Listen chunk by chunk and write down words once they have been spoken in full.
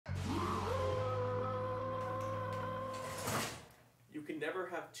never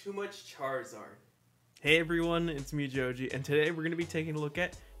have too much Charizard. Hey everyone, it's me Joji, and today we're going to be taking a look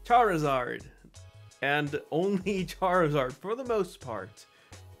at Charizard. And only Charizard for the most part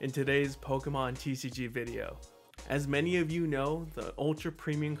in today's Pokemon TCG video. As many of you know, the Ultra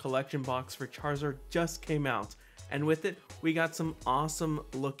Premium Collection box for Charizard just came out, and with it we got some awesome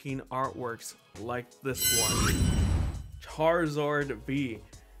looking artworks like this one, Charizard V.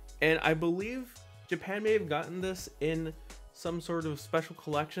 And I believe Japan may have gotten this in some sort of special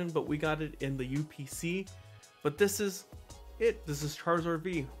collection, but we got it in the UPC. But this is it. This is Charizard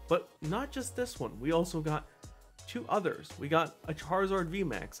V. But not just this one. We also got two others. We got a Charizard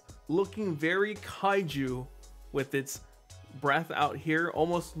VMAX looking very kaiju with its breath out here,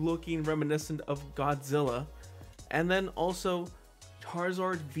 almost looking reminiscent of Godzilla. And then also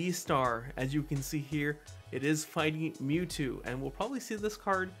Charizard VSTAR. As you can see here, it is fighting Mewtwo, and we'll probably see this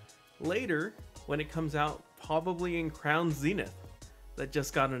card later when it comes out, probably in Crown Zenith that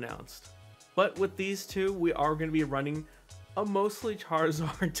just got announced. But with these two, we are going to be running a mostly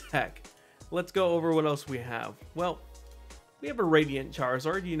Charizard deck. Let's go over what else we have. Well, we have a Radiant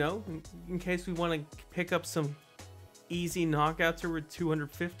Charizard, you know, in case we want to pick up some easy knockouts over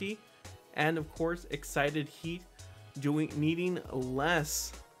 250. And of course, Excited Heat, needing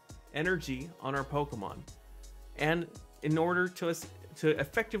less energy on our Pokemon. And in order to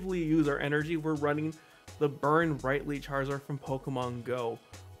effectively use our energy, we're running the Burn Brightly Charizard from Pokemon Go,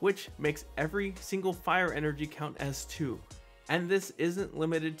 which makes every single fire energy count as 2. And this isn't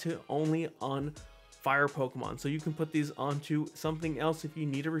limited to only on fire Pokemon, so you can put these onto something else if you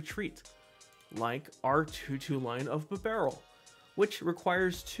need a retreat, like our 2-2 line of Bibarel, which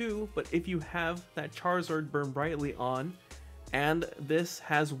requires 2, but if you have that Charizard Burn Brightly on, and this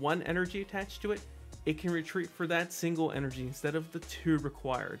has 1 energy attached to it, it can retreat for that single energy instead of the 2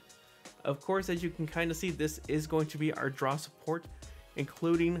 required. Of course, as you can kind of see, this is going to be our draw support,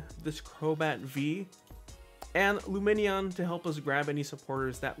 including this Crobat V and Lumineon to help us grab any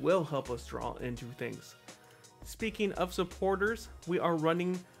supporters that will help us draw into things. Speaking of supporters, we are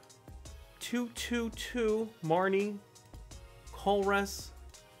running 2-2-2 Marnie, Colress,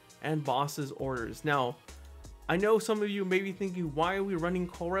 and Boss's Orders. Now, I know some of you may be thinking, why are we running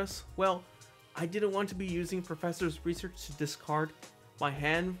Colress? Well, I didn't want to be using Professor's Research to discard my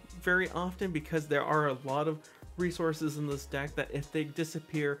hand very often, because there are a lot of resources in this deck that if they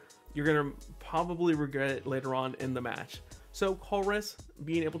disappear, you're going to probably regret it later on in the match. So Colress,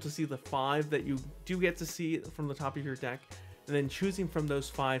 being able to see the 5 that you do get to see from the top of your deck, and then choosing from those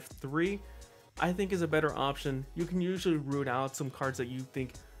 5, 3, I think is a better option. You can usually root out some cards that you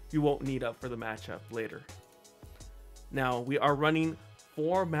think you won't need up for the matchup later. Now, we are running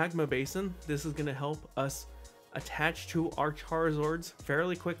 4 Magma Basin. This is going to help us attach to our Charizards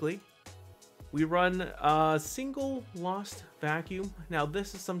fairly quickly. We run a single Lost Vacuum. Now,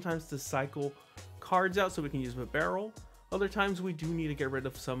 this is sometimes to cycle cards out so we can use Bibarel. Other times we do need to get rid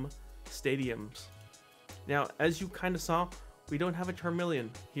of some stadiums. Now, as you kind of saw, we don't have a Charmeleon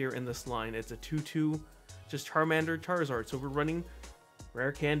here in this line. It's a 2-2, just Charmander Charizard. So we're running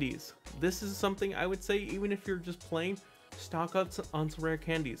rare candies. This is something I would say, even if you're just playing, stock up on some rare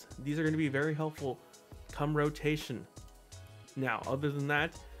candies. These are going to be very helpful come rotation. Now, other than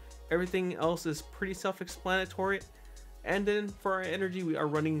that, everything else is pretty self-explanatory. And then for our energy, we are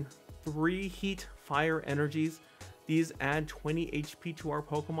running 3 Heat Fire energies. These add 20 HP to our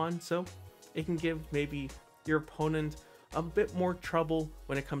Pokemon, so it can give maybe your opponent a bit more trouble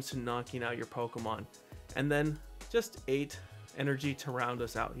when it comes to knocking out your Pokemon. And then just 8 energy to round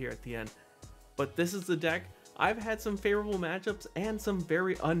us out here at the end. But this is the deck. I've had some favorable matchups and some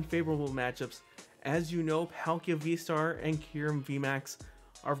very unfavorable matchups. As you know, Palkia V-Star and Kyurem VMAX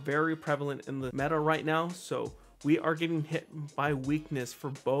are very prevalent in the meta right now, so we are getting hit by weakness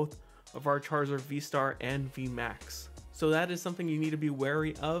for both of our Charizard V-Star and VMAX. So that is something you need to be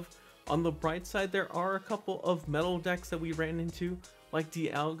wary of. On the bright side, there are a couple of metal decks that we ran into, like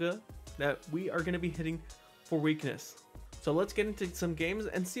Dialga, that we are going to be hitting for weakness. So let's get into some games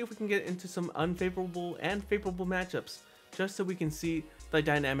and see if we can get into some unfavorable and favorable matchups, just so we can see the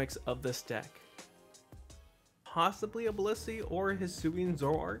dynamics of this deck. Possibly a Blissey or Hisuian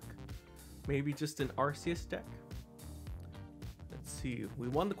Zoroark, maybe just an Arceus deck. Let's see, we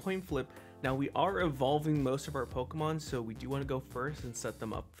won the coin flip. Now we are evolving most of our Pokemon, so we do want to go first and set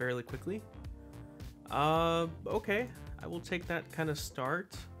them up fairly quickly. Okay, I will take that kind of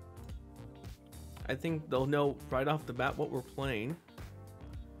start. I think they'll know right off the bat what we're playing.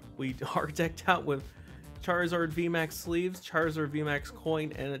 We are decked out with Charizard VMAX sleeves, Charizard VMAX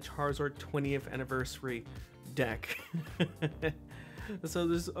coin, and a Charizard 20th anniversary deck. So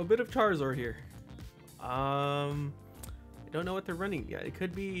there's a bit of Charizard here. I don't know what they're running yet. It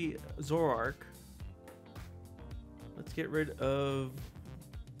could be Zoroark. Let's get rid of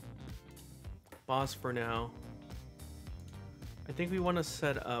Boss for now. I think we want to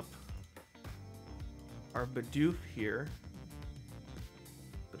set up our Bidoof here.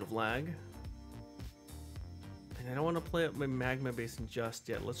 Bit of lag. And I don't want to play up my Magma Basin just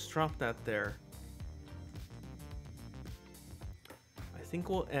yet. Let's drop that there. I think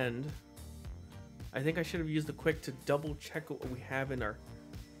we'll end. I think I should have used the quick to double check what we have in our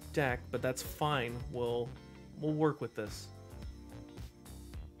deck, but that's fine. We'll work with this.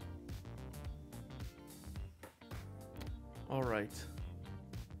 All right.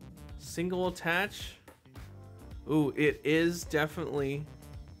 Single attach. Ooh, it is definitely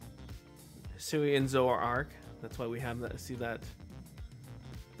Hisuian Zoroark. That's why we have that. See that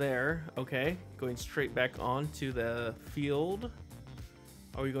there. Okay, going straight back onto the field.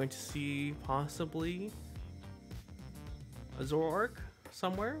 Are we going to see possibly a Zoroark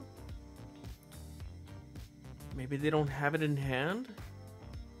somewhere? Maybe they don't have it in hand.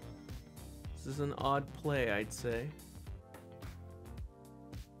 This is an odd play, I'd say.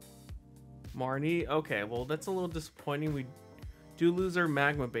 Marnie, okay, well that's a little disappointing. We do lose our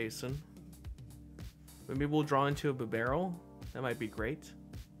Magma Basin. But maybe we'll draw into a Bibarel. That might be great.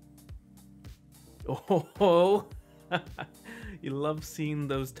 Oh, you love seeing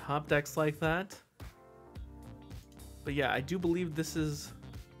those top decks like that. But yeah, I do believe this is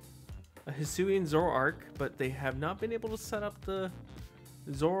a Hisuian Zoroark, but they have not been able to set up the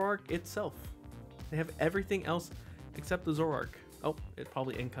Zoroark itself. They have everything else except the Zoroark. Oh, it's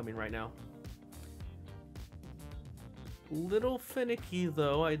probably incoming right now. Little finicky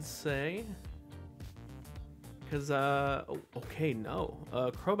though, I'd say. Because, oh, okay, no.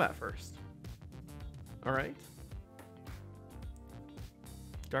 Crobat first. Alright.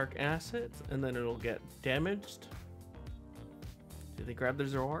 Dark Acid, and then it'll get damaged. Did they grab their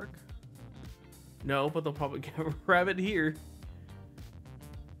Zoroark? No, but they'll probably grab it here.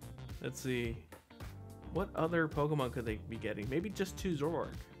 Let's see. What other Pokemon could they be getting? Maybe just 2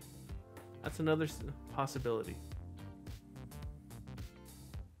 Zoroark. That's another possibility.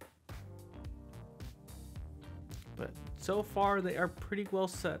 But so far they are pretty well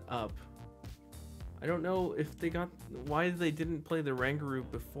set up. I don't know if they got why they didn't play the Rangaroo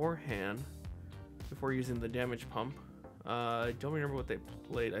beforehand before using the damage pump. I don't remember what they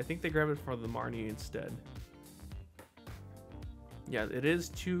played. I think they grabbed it for the Marnie instead. Yeah, it is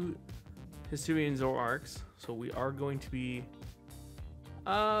 2 Hisuian Zoroarks, so we are going to be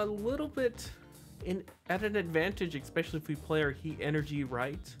a little bit at an advantage, especially if we play our Heat Energy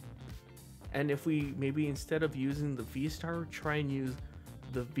right. And if we maybe instead of using the V-STAR, try and use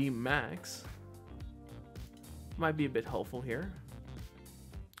the VMAX, might be a bit helpful here.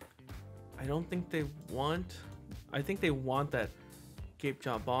 I don't think they want. I think they want that Gape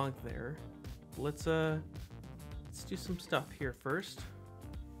Jaw Bog there. Let's do some stuff here first.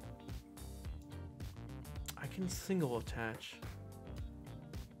 I can single attach.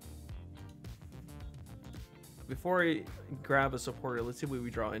 Before I grab a supporter, let's see what we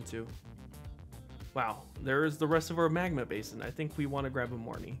draw into. Wow, there's the rest of our Magma Basin. I think we want to grab a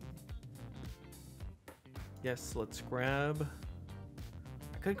Marnie. Yes, let's grab.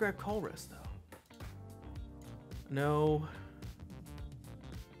 I could grab Colress though. No.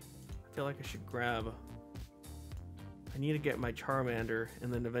 I feel like I should grab. I need to get my Charmander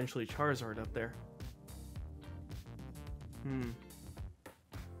and then eventually Charizard up there.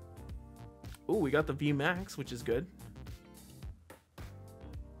 Oh, we got the VMAX, which is good.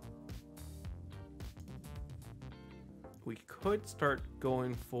 We could start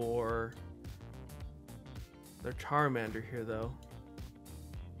going for their Charmander here, though.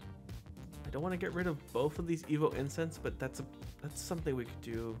 I don't want to get rid of both of these Evo Incense, but that's something we could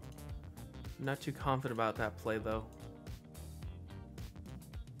do. I'm not too confident about that play, though.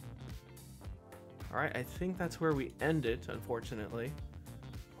 Alright, I think that's where we end it, unfortunately.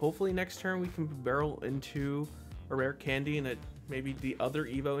 Hopefully next turn we can barrel into a rare candy and maybe the other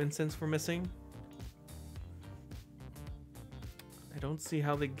Evo Incense we're missing. I don't see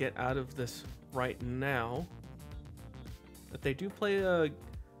how they get out of this right now. If they do play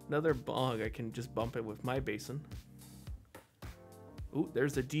another Bog, I can just bump it with my Basin. Ooh,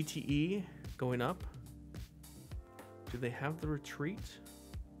 there's a DTE going up. Do they have the retreat?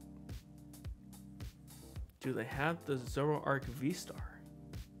 Do they have the Zoroark V-STAR?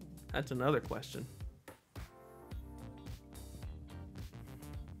 That's another question.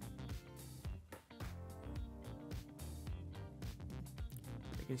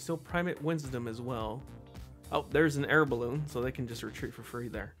 They can still Primate Wisdom as well. Oh, there's an air balloon, so they can just retreat for free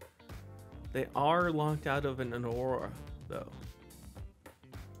there. They are locked out of an Aurora, though.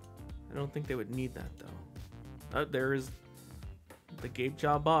 I don't think they would need that though. Oh, there is the Gape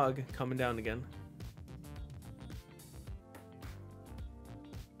Jaw Bog coming down again.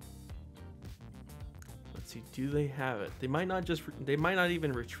 Let's see, do they have it? They might not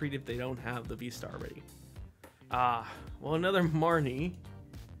even retreat if they don't have the V-Star ready. Ah, well, another Marnie.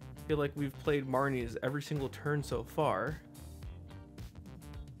 I feel like we've played Marnies every single turn so far.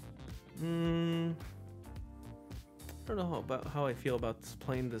 I don't know about how I feel about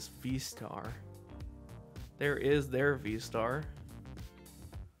playing this V-Star. There is their V-Star.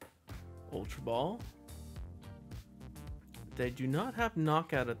 Ultra Ball. They do not have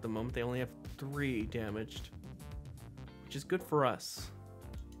knockout at the moment. They only have 3 damaged, which is good for us.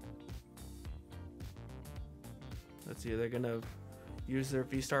 Let's see, they're gonna use their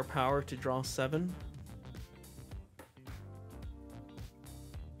V-Star power to draw 7.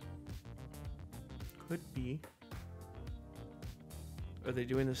 Could be. Are they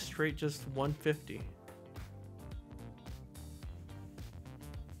doing this straight just 150?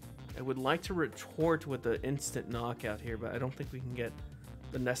 I would like to retort with the instant knockout here, but I don't think we can get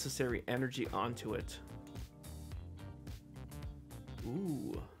the necessary energy onto it.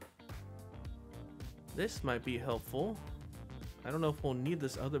 Ooh. This might be helpful. I don't know if we'll need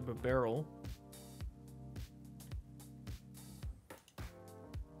this other Bibarel.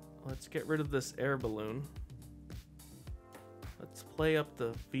 Let's get rid of this air balloon. Let's play up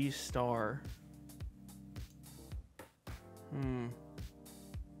the V-Star.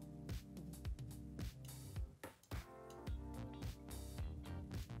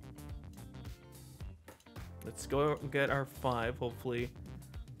 Let's go get our 5. Hopefully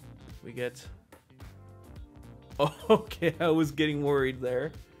we get... Oh, okay, I was getting worried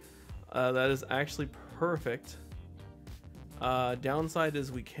there. That is actually perfect. Downside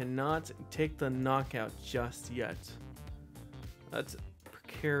is we cannot take the knockout just yet. That's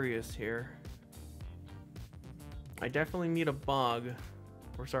precarious here. I definitely need a bog,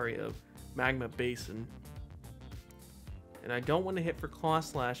 or sorry, a magma basin. And I don't want to hit for Claw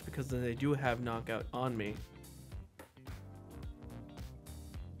Slash because then they do have knockout on me.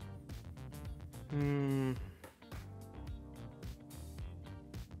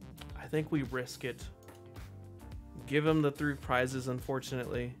 I think we risk it. Give them the 3 prizes,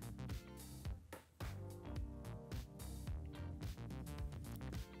 unfortunately.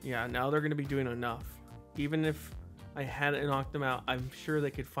 Yeah, now they're going to be doing enough. Even if I hadn't knocked them out, I'm sure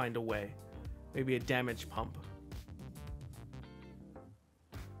they could find a way. Maybe a damage pump.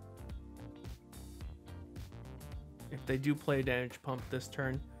 If they do play a damage pump this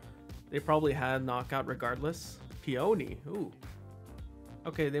turn, they probably had knockout regardless. Peony, ooh.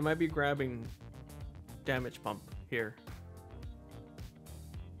 Okay, they might be grabbing damage pump here.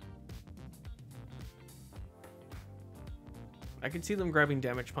 I can see them grabbing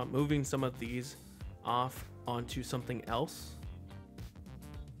damage pump, moving some of these off onto something else.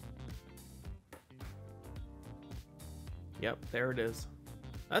 Yep, there it is.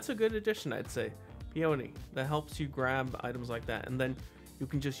 That's a good addition, I'd say. Peony, that helps you grab items like that, and then you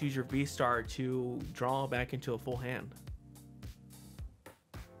can just use your V-Star to draw back into a full hand.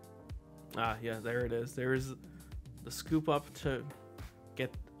 Ah, yeah, there it is. There is the scoop up to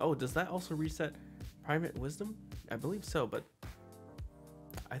get... Oh, does that also reset Primate Wisdom? I believe so, but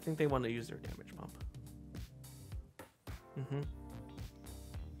I think they want to use their damage pump.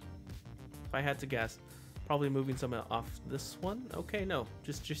 If I had to guess, probably moving some off this one. Okay, no,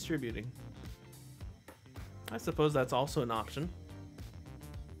 just distributing. I suppose that's also an option.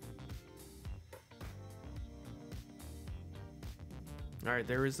 Alright,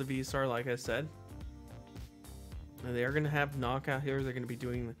 there is the V-Star, like I said. And they are going to have knockout here. They're going to be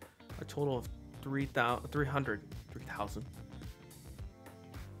doing a total of 3,000.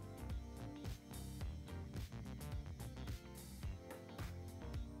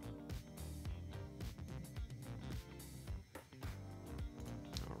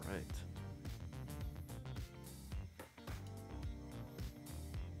 Alright.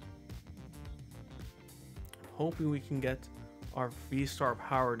 Hoping we can get our V-Star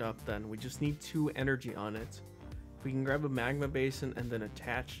powered up then. We just need 2 energy on it. If we can grab a magma basin and then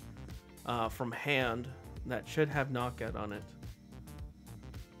attach from hand, that should have knockout on it.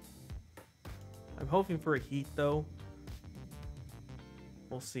 I'm hoping for a heat though.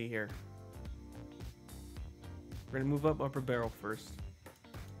 We'll see here. We're gonna move up upper barrel first.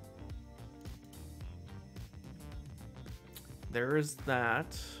 There is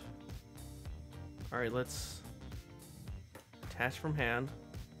that. Alright, let's attach from hand.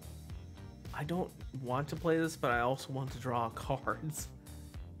 I don't want to play this, but I also want to draw cards.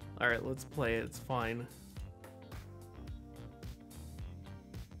 Alright, let's play it. It's fine.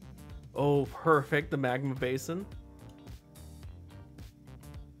 Oh, perfect. The magma basin.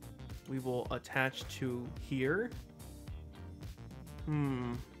 We will attach to here.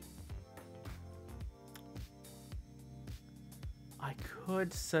 I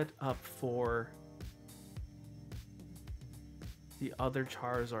could set up for the other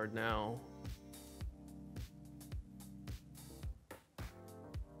Charizard now.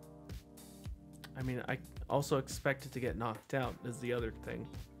 I mean, I also expect it to get knocked out is the other thing.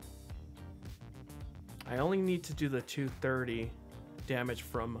 I only need to do the 230 damage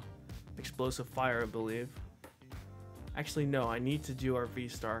from explosive fire, I believe. Actually, no, I need to do our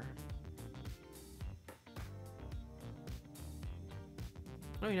V-Star.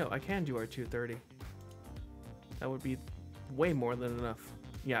 Oh, you know, I can do our 230. That would be way more than enough.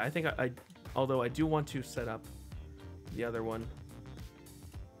 Yeah, I think although I do want to set up the other one.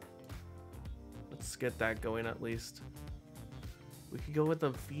 Let's get that going at least. We could go with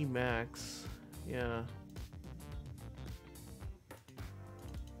the VMAX. Yeah.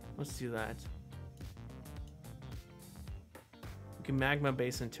 Let's do that. We can magma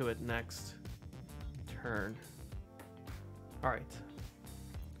base into it next turn. Alright.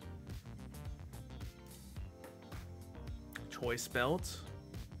 Choice belt.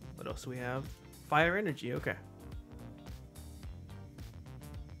 What else do we have? Fire energy, okay.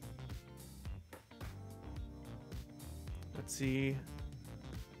 Let's see.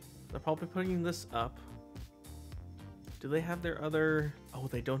 They're probably putting this up. Do they have their other... Oh,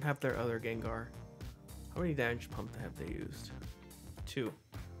 they don't have their other Gengar. How many damage pump have they used? 2.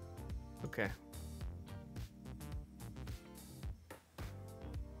 Okay.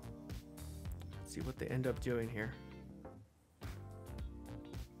 Let's see what they end up doing here.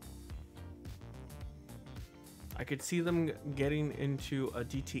 I could see them getting into a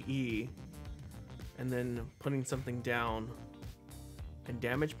DTE and then putting something down and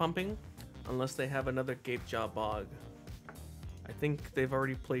damage pumping, unless they have another Gape Jaw Bog. I think they've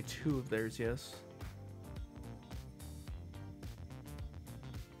already played 2 of theirs, yes.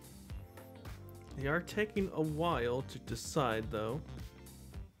 They are taking a while to decide, though.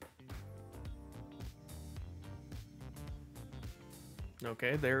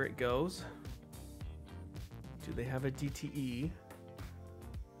 Okay, there it goes. Do they have a DTE?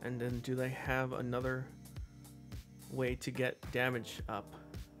 And then do they have another way to get damage up?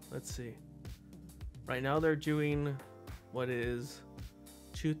 Let's see. Right now they're doing what is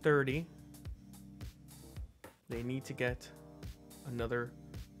 230. They need to get another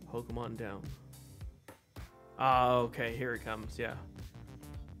Pokemon down. Ah, okay, here it comes, yeah.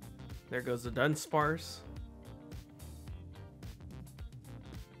 There goes the Dunsparce.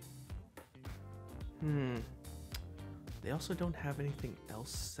 They also don't have anything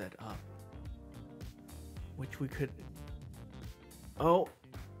else set up, which we could... Oh!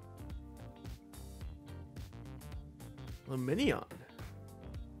 Luminion.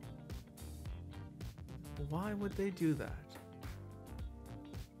 Why would they do that?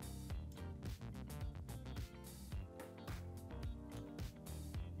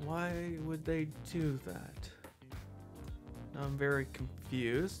 Why would they do that? I'm very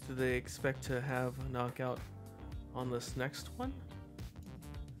confused. Do they expect to have a knockout on this next one?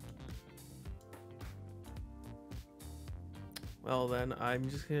 Well then, I'm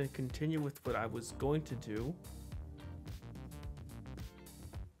just going to continue with what I was going to do.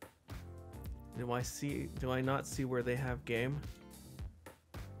 Do I not see where they have game?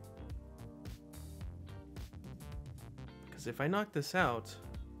 Because if I knock this out,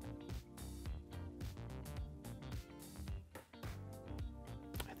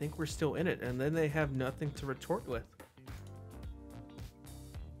 I think we're still in it, and then they have nothing to retort with.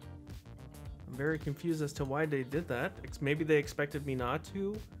 I'm very confused as to why they did that. Maybe they expected me not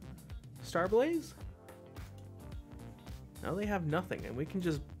to Starblaze? Now they have nothing, and we can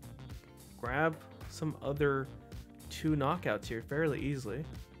just grab some other 2 knockouts here fairly easily.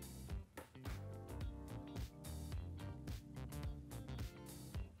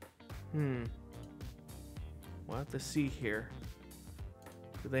 We'll have to see here.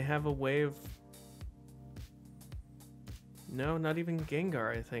 Do they have a way of... No, not even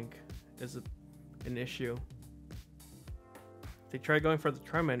Gengar, I think, is an issue. If they try going for the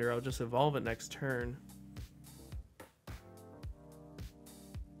Charmander, I'll just evolve it next turn.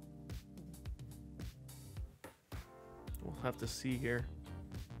 We'll have to see here.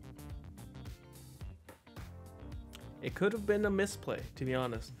 It could have been a misplay, to be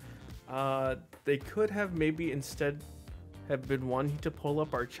honest. They could have maybe instead have been wanting to pull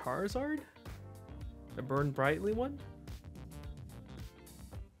up our Charizard? The Burn Brightly one?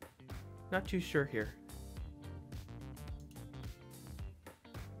 Not too sure here.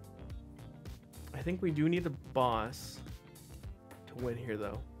 I think we do need a boss to win here,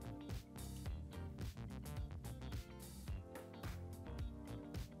 though.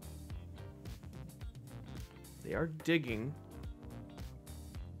 They are digging.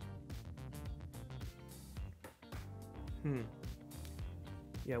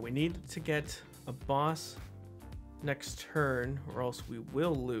 Yeah, we need to get a boss next turn, or else we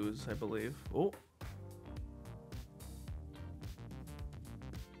will lose, I believe. Oh.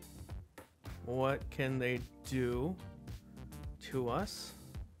 What can they do to us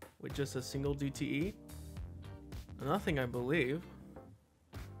with just a single DTE? Nothing, I believe.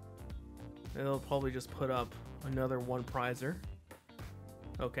 They'll probably just put up another one prizer.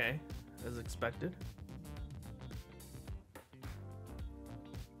 Okay, as expected.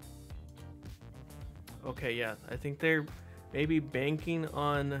 Okay, yeah, I think they're maybe banking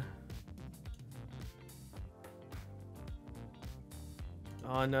on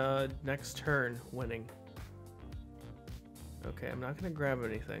next turn winning. Okay, I'm not gonna grab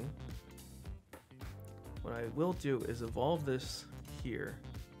anything. What I will do is evolve this here,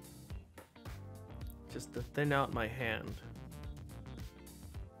 just to thin out my hand.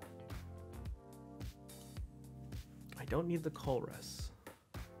 I don't need the Colress.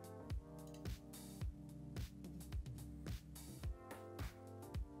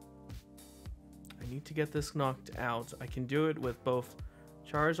 I need to get this knocked out. I can do it with both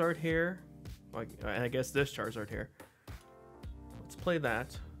Charizard here, and I guess this Charizard here. Let's play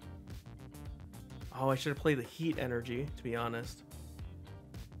that. Oh, I should have played the Heat Energy, to be honest.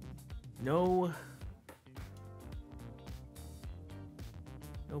 No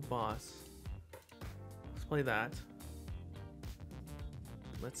boss. Let's play that.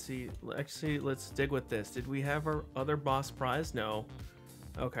 Let's see. Actually, let's dig with this. Did we have our other boss prize? No.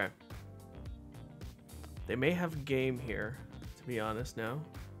 Okay. They may have game here, to be honest now.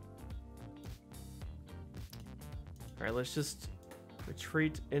 Alright, let's just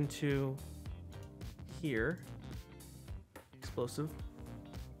retreat into here. Explosive.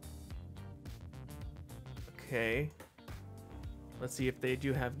 Okay. Let's see if they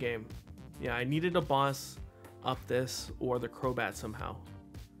do have game. Yeah, I needed a boss up this or the Crobat somehow.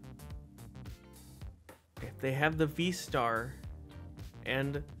 If they have the V-STAR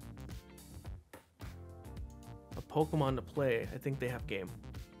and a Pokemon to play, I think they have game.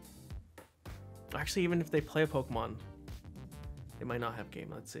 Actually, even if they play a Pokemon, they might not have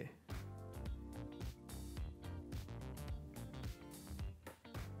game. Let's see.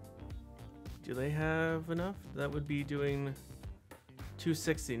 Do they have enough? That would be doing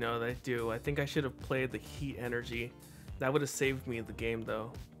 260. No, they do. I think I should have played the Heat Energy. That would have saved me the game,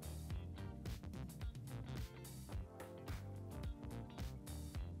 though.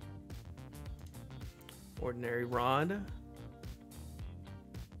 Ordinary Rod.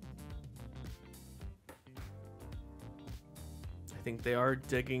 I think they are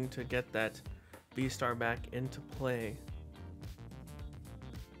digging to get that V-STAR back into play.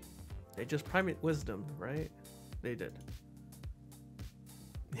 They just Primate Wisdom, right? They did.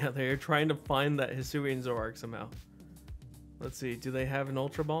 Yeah, they're trying to find that Hisuian Zoroark somehow. Let's see, do they have an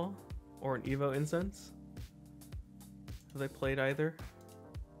Ultra Ball? Or an Evo Incense? Have they played either?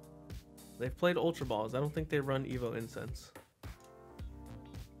 They've played Ultra Balls. I don't think they run Evo Incense.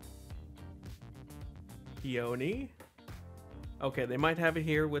 Peony? Okay, they might have it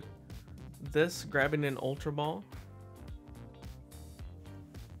here with this, grabbing an Ultra Ball.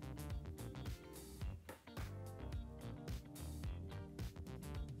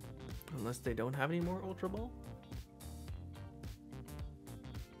 Unless they don't have any more Ultra Ball.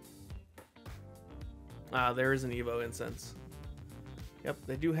 Ah, there is an Evo Incense. Yep,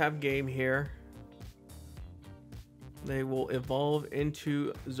 they do have game here. They will evolve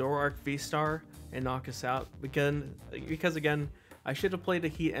into Zoroark V-STAR and knock us out. Because again, I should have played a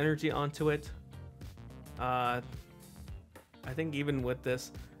Heat Energy onto it. I think even with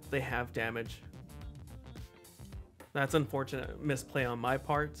this, they have damage. That's unfortunate misplay on my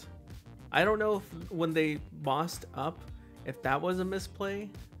part. I don't know if when they bossed up, if that was a misplay.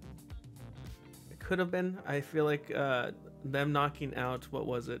 It could have been. I feel like them knocking out, what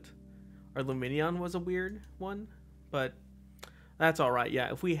was it? Our Luminion was a weird one, but that's all right.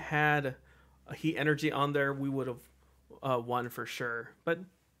 Yeah, if we had a Heat Energy on there, we would have won for sure. But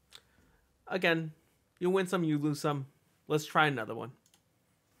again, you win some, you lose some. Let's try another one.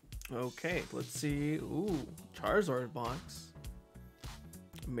 Okay, let's see. Ooh, Charizard box.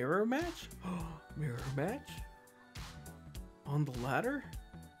 Mirror match? Mirror match? On the ladder?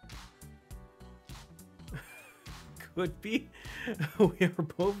 Could be. We are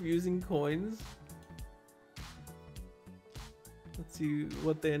both using coins. Let's see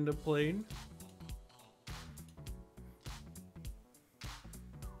what they end up playing.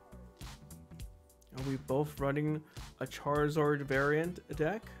 Are we both running a Charizard variant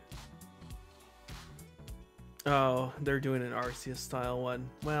deck? Oh, they're doing an Arceus style one.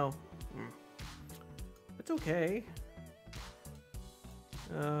 Well, it's okay.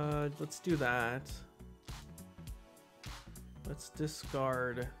 Let's do that. Let's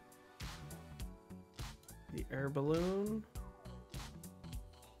discard the air balloon.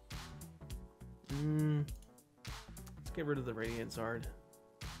 Let's get rid of the Radiant Zard.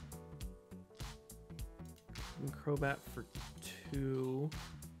 And Crobat for 2.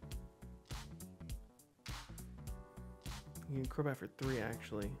 You can Crobat for 3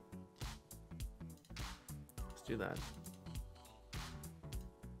 actually. Let's do that.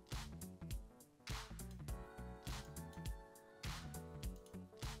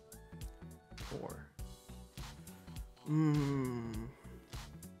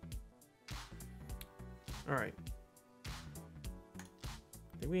 All right.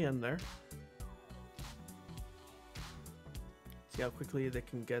 I think we end there. See how quickly they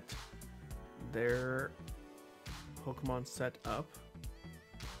can get their Pokemon set up.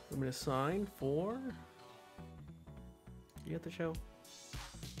 I'm gonna sign for. You at the show?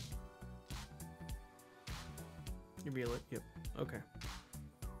 You reveal it. Yep. Okay.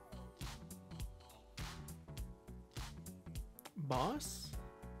 Boss?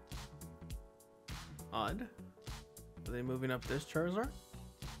 Odd. Are they moving up this Charizard?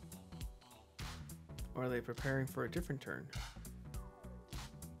 Or are they preparing for a different turn?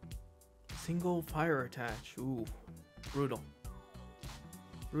 Single fire attach. Ooh. Brutal.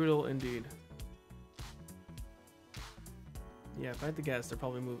 Brutal indeed. Yeah, if I had to guess, they're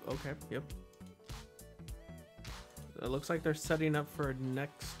probably move. Okay, yep. It looks like they're setting up for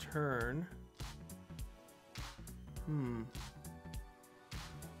next turn.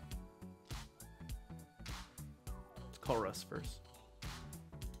 Let's call Russ first.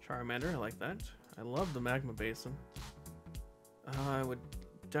 Charmander, I like that. I love the Magma Basin. I would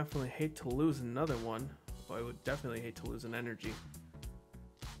definitely hate to lose another one. Well, I would definitely hate to lose an energy.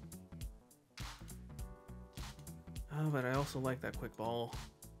 Oh, but I also like that quick ball.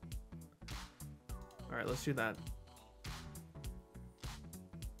 Alright, let's do that.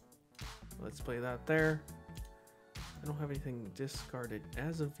 Let's play that there. I don't have anything discarded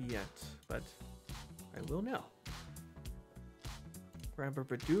as of yet, but I will now. Grab a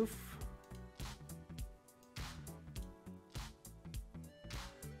Bidoof.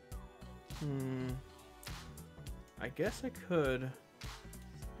 I guess I could.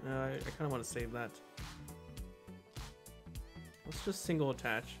 I kind of want to save that. Let's just single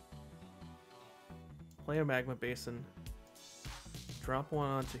attach. Play a Magma Basin. Drop one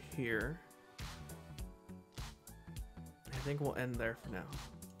onto here. I think we'll end there for now.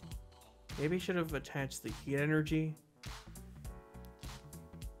 Maybe I should have attached the heat energy.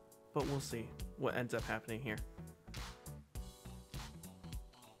 But we'll see what ends up happening here.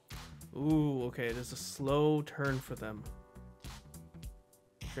 Ooh, okay, there's a slow turn for them.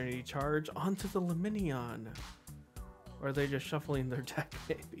 Trinity Charge onto the Luminion. Or are they just shuffling their deck,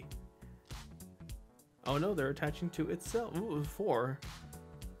 maybe? Oh no, they're attaching to itself. Ooh, 4.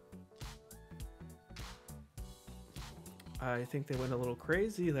 I think they went a little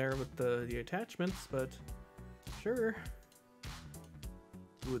crazy there with the attachments, but sure.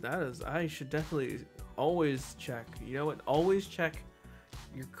 Ooh, that is, I should definitely always check. You know what? Always check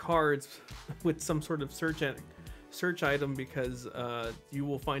your cards with some sort of search item, because you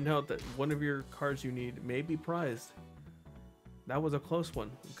will find out that one of your cards you need may be prized. That was a close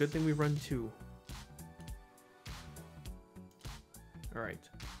one. Good thing we run 2. All right.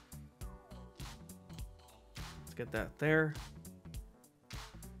 Let's get that there.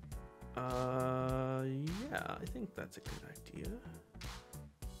 Yeah, I think that's a good idea.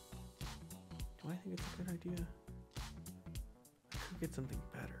 Do I think it's a good idea? I could get something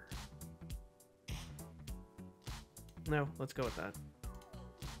better. No, let's go with that.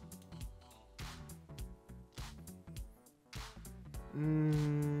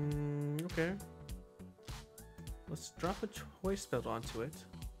 Okay. Let's drop a choice belt onto it.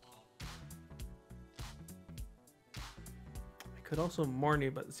 I could also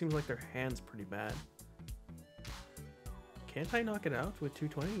Marnie, but it seems like their hand's pretty bad. Can't I knock it out with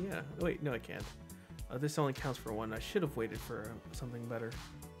 220? Yeah. Wait, no, I can't. This only counts for 1. I should have waited for something better.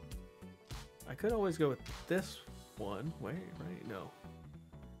 I could always go with this one. Wait, right? No.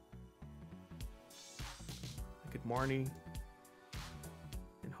 I could Marnie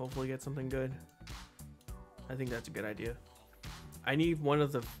and hopefully get something good. I think that's a good idea. I need one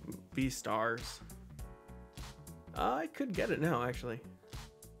of the V-Stars. I could get it now, actually.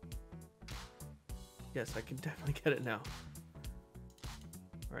 Yes, I can definitely get it now.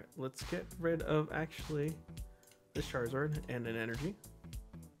 Alright, let's get rid of actually this Charizard and an energy.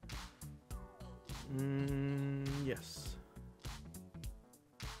 Yes.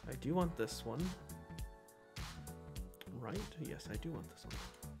 I do want this one. Right? Yes, I do want this one.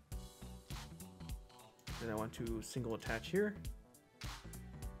 And I want to single attach here.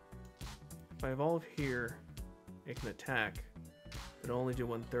 If I evolve here, it can attack, but only do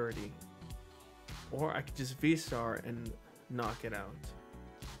 130. Or I could just V-Star and knock it out.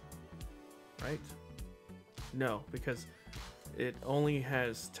 Right? No, because it only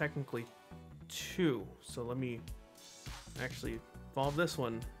has technically 2. So let me actually evolve this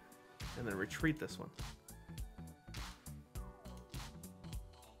one and then retreat this one.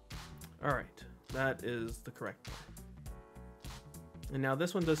 Alright, that is the correct play. And now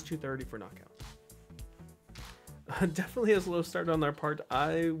this one does 230 for knockout. Definitely a slow start on their part.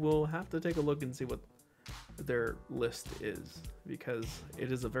 I will have to take a look and see what their list is, because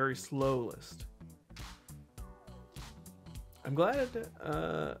it is a very slow list. I'm glad,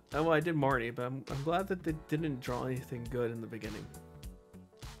 well, I did Marnie, but I'm glad that they didn't draw anything good in the beginning.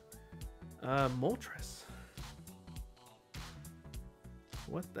 Moltres.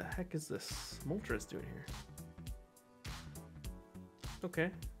 What the heck is this Moltres doing here? Okay.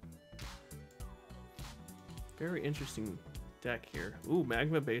 Very interesting deck here. Ooh,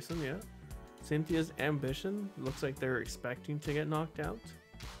 Magma Basin, yeah. Cynthia's Ambition. Looks like they're expecting to get knocked out.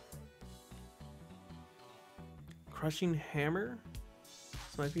 Crushing Hammer.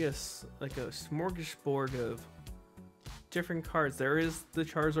 This might be like a smorgasbord of different cards. There is the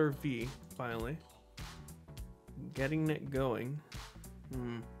Charizard V, finally. Getting it going.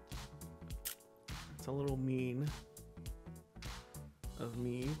 It's a little mean of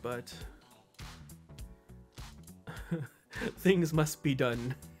me, but things must be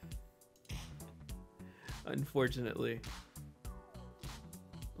done. Unfortunately.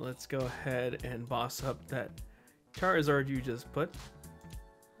 Let's go ahead and boss up that Charizard you just put.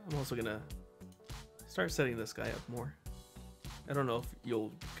 I'm also gonna start setting this guy up more. I don't know if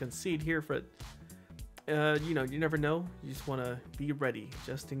you'll concede here, but you know, you never know. You just want to be ready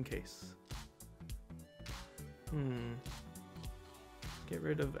just in case. Get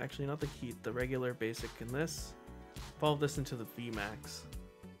rid of, actually not the heat, the regular basic in this. Evolve this into the VMAX.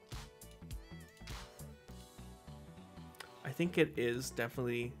 I think it is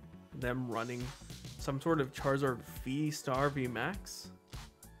definitely them running some sort of Charizard VSTAR VMAX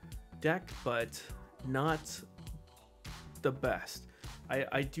deck, but not the best.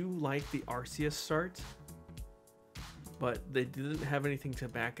 I do like the Arceus start, but they didn't have anything to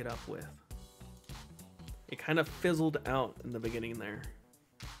back it up with. It kind of fizzled out in the beginning there.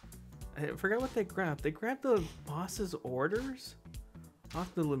 I forgot what they grabbed. They grabbed the boss's orders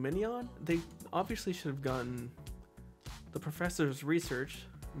off the Luminion. They obviously should have gotten the professor's research,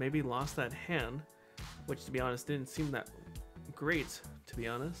 maybe lost that hand, which to be honest didn't seem that great, to be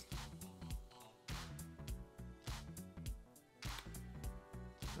honest.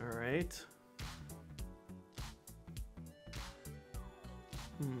 All right.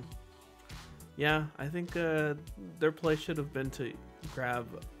 Yeah, I think their play should have been to grab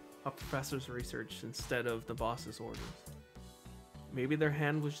a professor's research instead of the boss's orders. Maybe their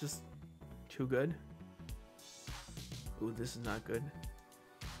hand was just too good. Ooh, this is not good.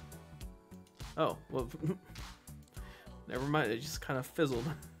 Oh, well, never mind. It just kind of fizzled.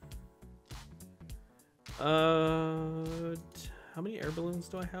 How many air balloons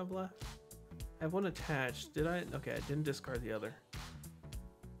do I have left? I have one attached. Did I? Okay, I didn't discard the other.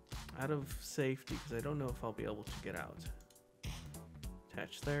 Out of safety, because I don't know if I'll be able to get out.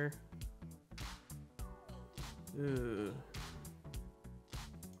 Attach there. Ooh.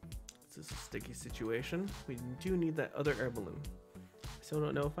 This is a sticky situation. We do need that other air balloon. I still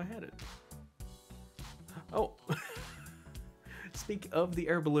don't know if I had it. Oh! Speak of the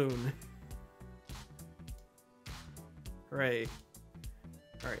air balloon. Hooray.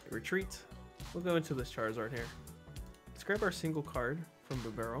 Alright, retreat. We'll go into this Charizard here. Let's grab our single card from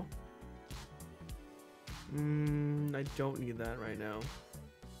Bibarel. I don't need that right now.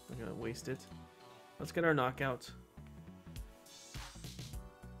 I'm gonna waste it. Let's get our knockout.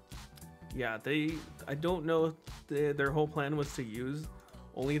 Yeah, I don't know if their whole plan was to use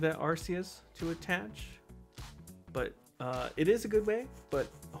only that Arceus to attach, but it is a good way, but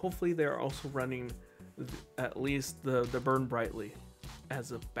hopefully they're also running at least the Burn Brightly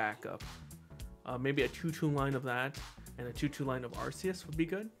as a backup. Maybe a 2-2 line of that and a 2-2 line of Arceus would be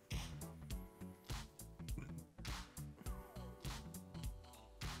good.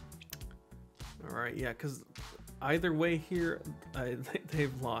 Alright, yeah, because either way here,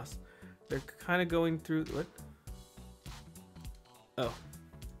 they've lost. They're kind of going through... What? Oh,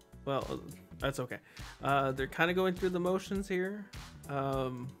 Well, that's okay. They're kind of going through the motions here,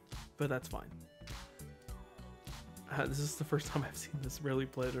 but that's fine. This is the first time I've seen this really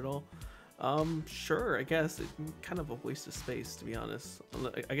played at all. Sure, I guess. It's kind of a waste of space, to be honest.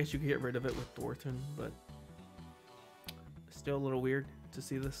 I guess you could get rid of it with Thornton, but still a little weird to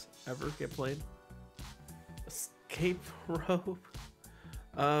see this ever get played. Escape rope.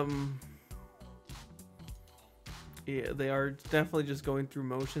 Yeah, they are definitely just going through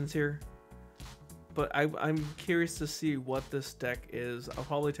motions here. But I'm curious to see what this deck is. I'll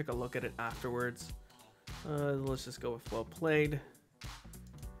probably take a look at it afterwards. Let's just go with well played.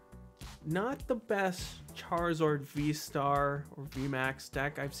 Not the best Charizard VSTAR or VMAX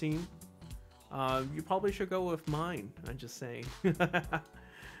deck I've seen. You probably should go with mine, I'm just saying.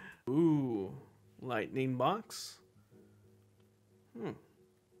 Ooh, lightning box.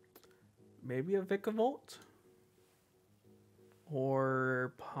 Maybe a Vikavolt?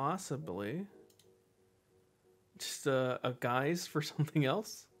 Or possibly just a guise for something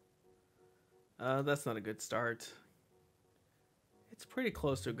else? That's not a good start. It's pretty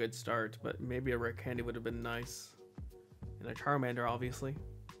close to a good start, but maybe a rare candy would have been nice. And a Charmander, obviously.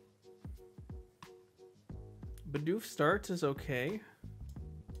 Bidoof start is okay.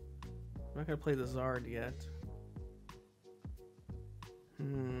 I'm not gonna play the Zard yet. I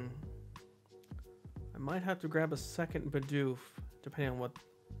might have to grab a second Bidoof, depending on what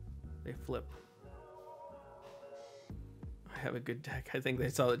they flip. I have a good deck. I think they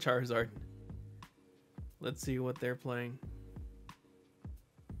saw the Charizard. Let's see what they're playing.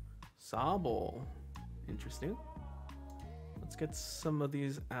 Sobble. Interesting. Let's get some of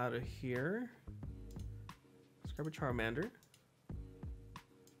these out of here. Let's grab a Charmander.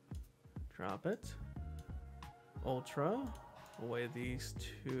 Drop it. Ultra. Away these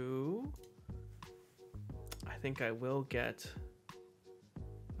two. I think I will get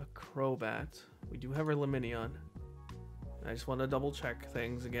a Crobat. We do have our Lumineon. I just want to double check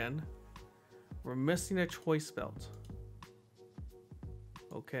things again. We're missing a choice belt.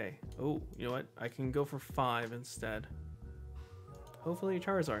 Okay. Oh, you know what? I can go for 5 instead. Hopefully a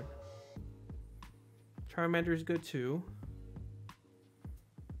Charizard. Charmander is good too.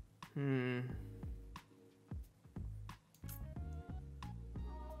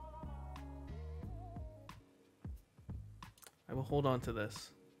 I will hold on to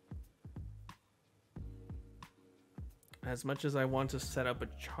this. As much as I want to set up a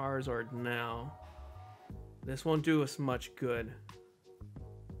Charizard now, this won't do us much good.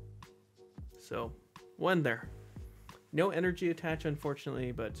 So, one there. No energy attach,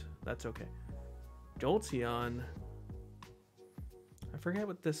 unfortunately, but that's okay. Jolteon. I forget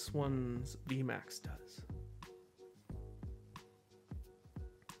what this one's VMAX does.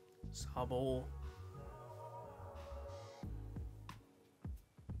 Sobble.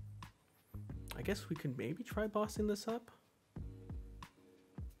 I guess we could maybe try bossing this up.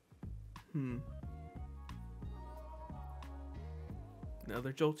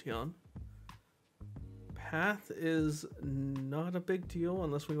 Another Jolteon. Path is not a big deal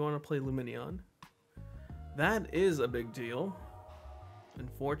unless we want to play Lumineon. That is a big deal.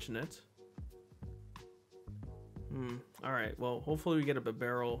 Unfortunate. Alright, well, hopefully we get a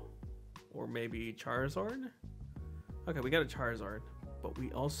Bibarel or maybe Charizard. Okay, we got a Charizard, but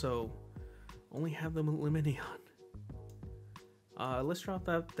we also only have the Lumineon. Let's drop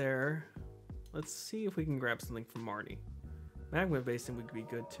that there. Let's see if we can grab something from Marty. Magma Basin would be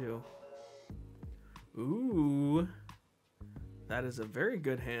good too. Ooh, that is a very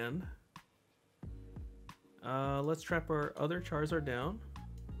good hand. Let's trap our other Charizard down.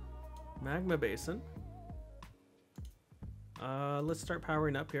 Magma Basin. Let's start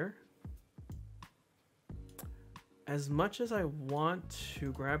powering up here. As much as I want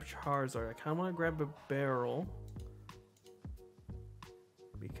to grab Charizard, I kind of want to grab a Bibarel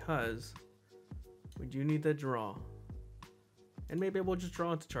because we do need the draw. And maybe we'll just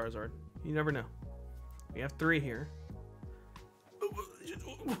draw into Charizard. You never know. We have 3 here.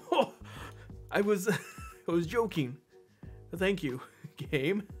 I was joking. Thank you,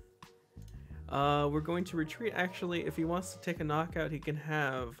 game. We're going to retreat. Actually, if he wants to take a knockout, he can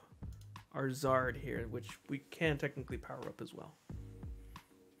have our Zard here, which we can technically power up as well.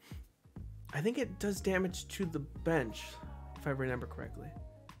 I think it does damage to the bench, if I remember correctly.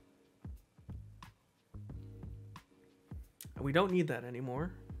 We don't need that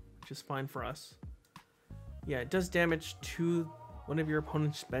anymore, which is fine for us. Yeah, it does damage to one of your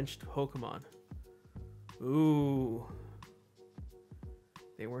opponent's benched Pokemon. Ooh.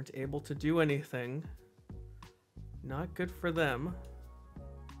 They weren't able to do anything. Not good for them.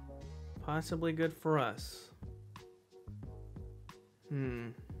 Possibly good for us.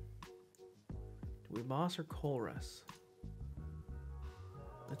 Do we boss or Colress?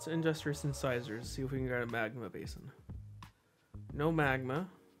 Let's Industrious Incisors, see if we can get a Magma Basin. No Magma.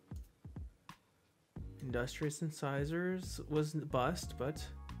 Industrious Incisors was bust, but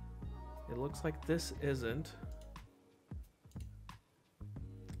it looks like this isn't.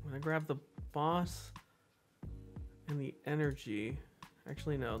 I'm gonna grab the boss and the energy.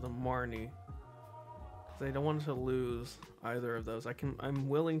 Actually, no, the Marnie. Because I don't want to lose either of those. I'm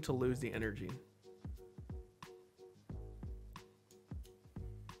willing to lose the energy.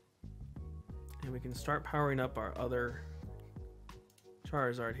 And we can start powering up our other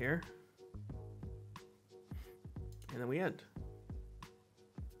Charizard here. And then we end.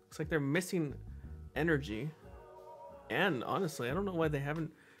 Looks like they're missing energy. And honestly, I don't know why they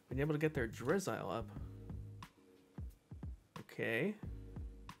haven't been able to get their Drizzile up. Okay.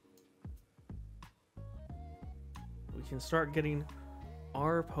 We can start getting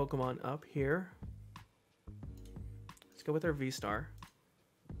our Pokemon up here. Let's go with our V-Star.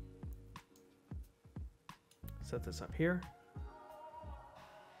 Set this up here.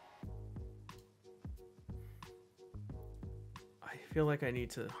 I feel like I need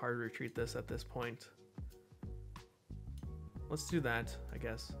to hard retreat this at this point. Let's do that, I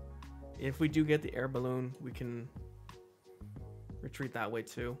guess. If we do get the air balloon, we can retreat that way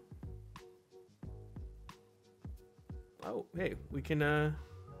too. Oh, hey, we can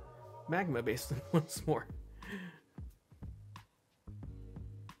Magma base them once more.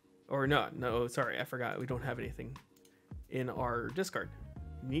 Or no, sorry, I forgot. We don't have anything in our discard.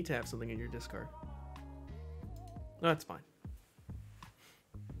 You need to have something in your discard. No, that's fine.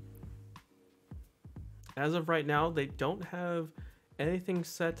 As of right now, they don't have anything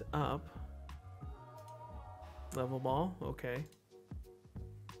set up. Level ball, okay.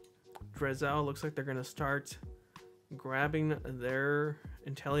 Drizzile looks like they're gonna start grabbing their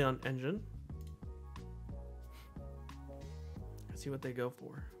Inteleon engine. Let's see what they go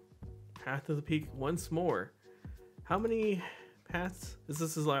for. Path of the Peak once more. How many paths? This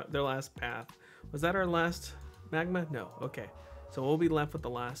is their last path. Was that our last Magma? No. Okay. So we'll be left with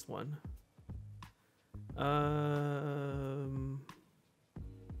the last one. I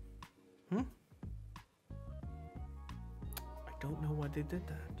don't know why they did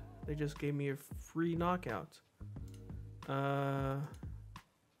that. They just gave me a free knockout.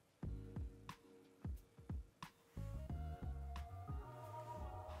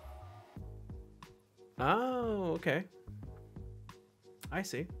 Oh, okay. I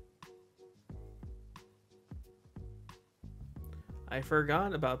see. I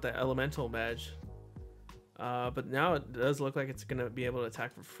forgot about the elemental badge. But now it does look like it's gonna be able to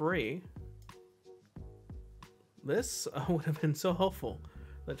attack for free. This would have been so helpful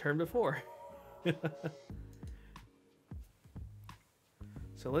the turn before.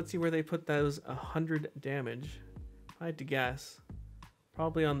 So let's see where they put those 100 damage. If I had to guess,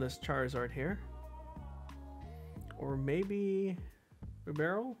 probably on this Charizard here. Or maybe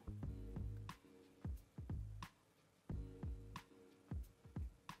Bibarel?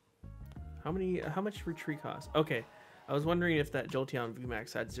 How much retreat cost? Okay, I was wondering if that Jolteon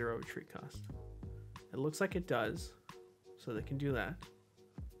VMAX had 0 retreat cost. It looks like it does, so they can do that.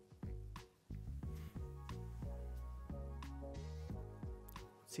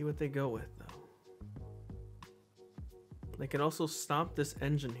 Let's see what they go with though. They can also stop this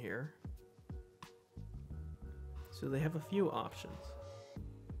engine here. So they have a few options.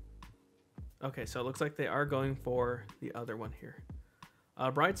 Okay, so it looks like they are going for the other one here.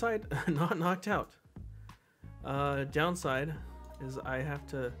 Bright side, not knocked out. Downside is I have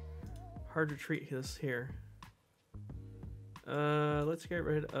to hard retreat this here. Let's get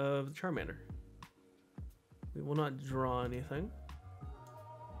rid of the Charmander. We will not draw anything.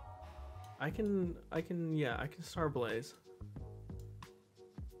 I can Star Blaze.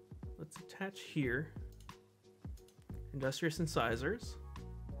 Let's attach here. Industrious Incisors.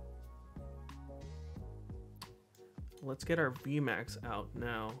 Let's get our VMAX out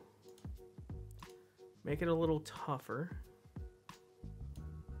now. Make it a little tougher.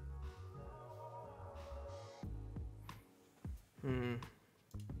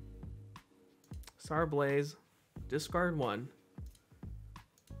 Star Blaze. Discard 1.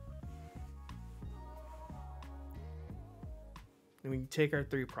 And we can take our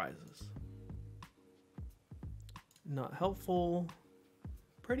 3 prizes. Not helpful.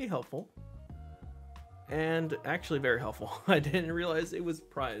 Pretty helpful. And actually very helpful. I didn't realize it was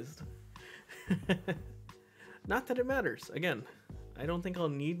prized. Not that it matters. Again, I don't think I'll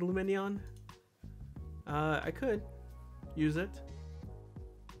need Lumineon. I could use it.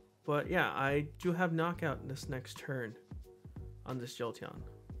 But yeah, I do have knockout in this next turn on this Jolteon.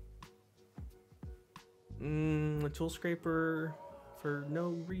 A tool scraper for no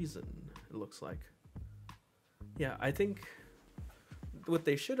reason, it looks like. Yeah, I think what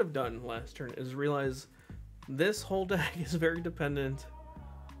they should have done last turn is realize this whole deck is very dependent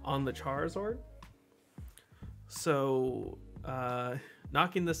on the Charizard. So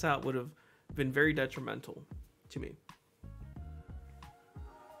knocking this out would have been very detrimental to me.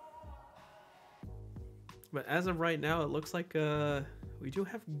 But as of right now, it looks like we do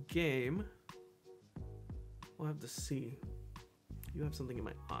have game. We'll have to see. You have something in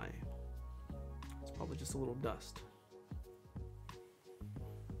my eye. It's probably just a little dust.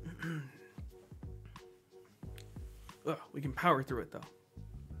 Ugh, we can power through it though.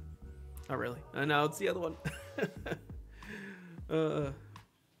 Not really. No, it's the other one.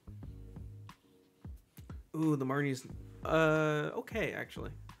 Ooh, the Marnie's okay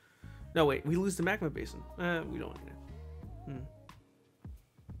actually. No, wait, we lose the Magma Basin. We don't need it.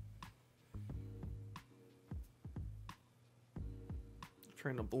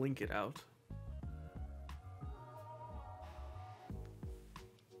 Trying to blink it out.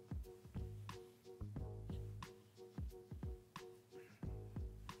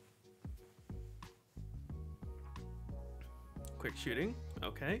 Quick shooting,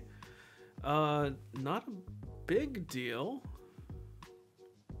 okay. Not a big deal.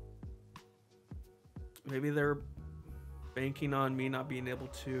 Maybe they're banking on me not being able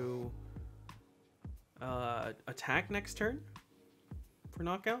to attack next turn for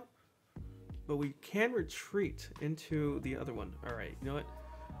knockout, but we can retreat into the other one. All right, you know what?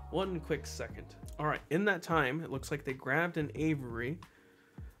 One quick second. All right, in that time, it looks like they grabbed an Avery.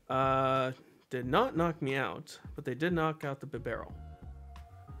 Did not knock me out, but they did knock out the Bibarel.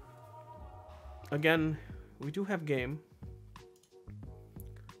 Again, we do have game.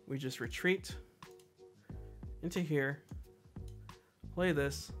 We just retreat into here, play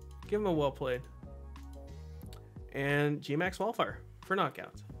this, give him a well played, and VMAX Wildfire for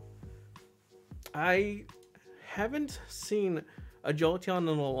knockout. I haven't seen a Jolteon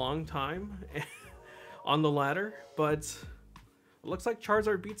in a long time on the ladder, but it looks like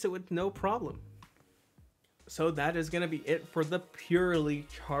Charizard beats it with no problem. So that is going to be it for the purely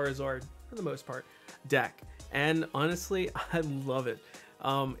Charizard, for the most part, deck. And honestly, I love it.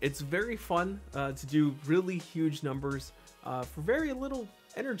 It's very fun to do really huge numbers for very little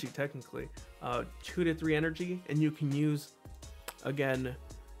energy, technically. 2 to 3 energy, and you can use, again,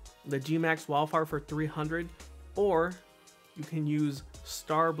 the VMAX Wildfire for 300, or you can use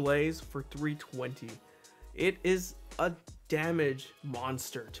Star Blaze for 320. It is a damage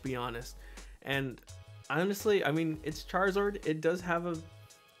monster, to be honest. And honestly, I mean, it's Charizard. It does have a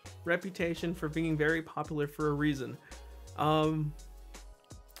reputation for being very popular for a reason.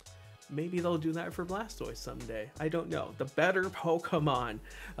 Maybe they'll do that for Blastoise someday. I don't know. The better Pokemon.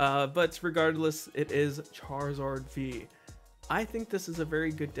 But regardless, it is Charizard V. I think this is a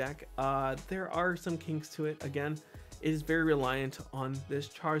very good deck. There are some kinks to it. Again, it is very reliant on this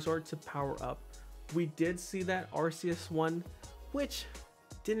Charizard to power up. We did see that Arceus one, which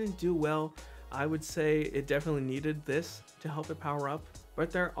didn't do well. I would say it definitely needed this to help it power up. But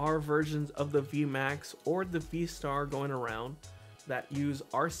there are versions of the VMAX or the V-STAR going around that use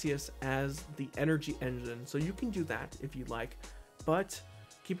Arceus as the energy engine. So you can do that if you like. But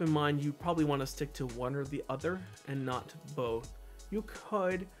keep in mind, you probably want to stick to one or the other and not both. You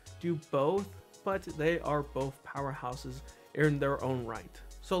could do both, but they are both powerhouses in their own right.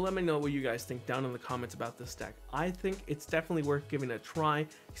 So let me know what you guys think down in the comments about this deck. I think it's definitely worth giving it a try,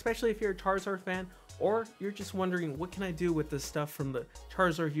 especially if you're a Charizard fan, or you're just wondering, what can I do with this stuff from the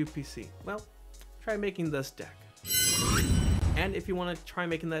Charizard UPC? Well, try making this deck. And if you want to try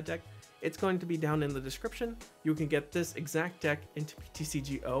making that deck, it's going to be down in the description. You can get this exact deck into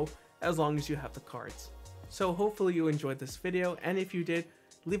PTCGO as long as you have the cards. So hopefully you enjoyed this video, and if you did,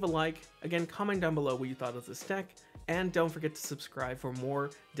 leave a like. Again, comment down below what you thought of this deck, and don't forget to subscribe for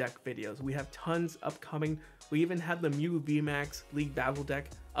more deck videos. We have tons upcoming. We even had the Mew VMAX League Battle Deck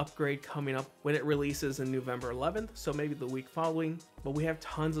upgrade coming up when it releases in November 11th, so maybe the week following, but we have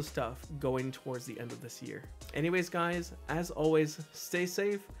tons of stuff going towards the end of this year. Anyways guys, as always, stay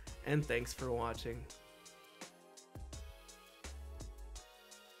safe, and thanks for watching.